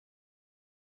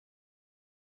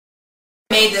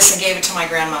made this and gave it to my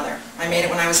grandmother. I made it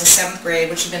when I was in 7th grade,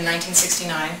 which had been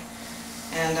 1969,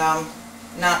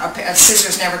 and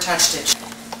scissors never touched it.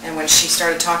 And when she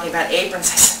started talking about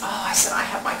aprons, I said, I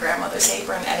have my grandmother's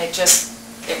apron, and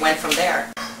it went from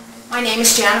there. My name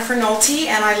is Jennifer Nolte,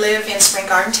 and I live in Spring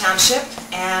Garden Township,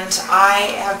 and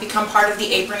I have become part of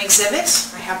the apron exhibit.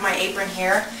 I have my apron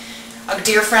here. A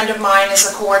dear friend of mine is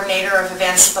a coordinator of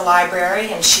events at the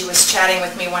library, and she was chatting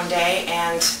with me one day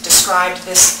and described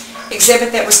this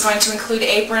exhibit that was going to include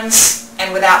aprons,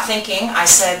 and without thinking, I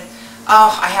said,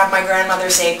 oh, I have my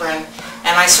grandmother's apron.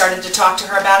 And I started to talk to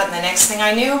her about it, and the next thing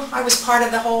I knew, I was part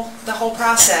of the whole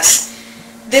process.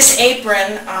 This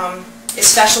apron is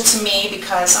special to me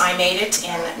because I made it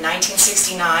in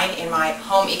 1969 in my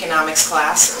home economics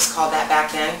class. It was called that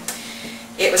back then.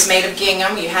 It was made of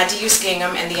gingham. You had to use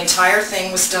gingham, and the entire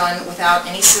thing was done without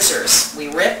any scissors. We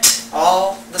ripped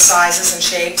all the sizes and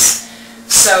shapes,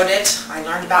 sewed it. I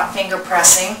learned about finger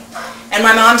pressing. And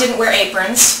my mom didn't wear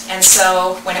aprons, and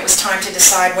so when it was time to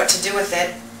decide what to do with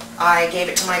it, I gave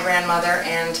it to my grandmother,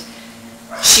 and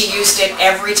she used it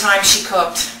every time she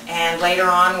cooked. And later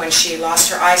on, when she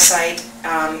lost her eyesight,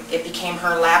 it became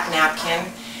her lap napkin.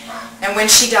 And when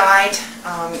she died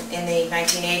in the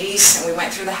 1980s, and we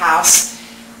went through the house,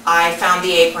 I found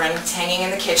the apron. It's hanging in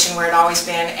the kitchen where it had always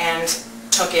been, and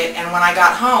took it. And when I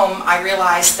got home, I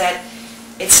realized that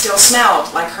it still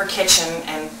smelled like her kitchen,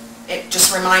 and it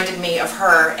just reminded me of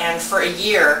her. And for a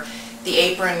year, the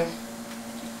apron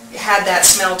had that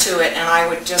smell to it, and I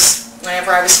would just,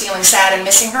 whenever I was feeling sad and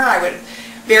missing her, I would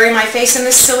bury my face in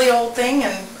this silly old thing,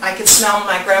 and I could smell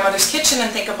my grandmother's kitchen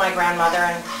and think of my grandmother.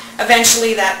 And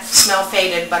eventually that smell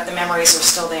faded, but the memories are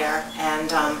still there, and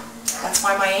that's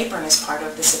why my apron is part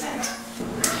of this event.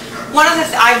 One of the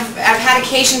I've had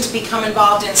occasion to become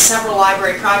involved in several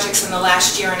library projects in the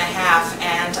last year and a half,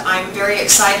 and I'm very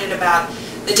excited about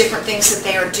the different things that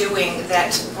they are doing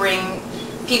that bring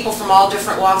people from all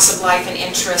different walks of life and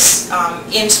interests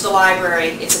into the library.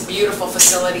 It's a beautiful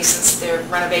facility since the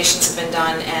renovations have been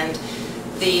done, and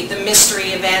the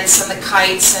mystery events and the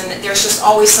kites, and there's just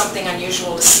always something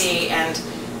unusual to see. And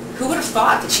who would have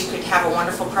thought that you could have a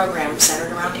wonderful program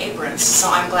centered around aprons? So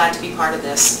I'm glad to be part of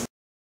this.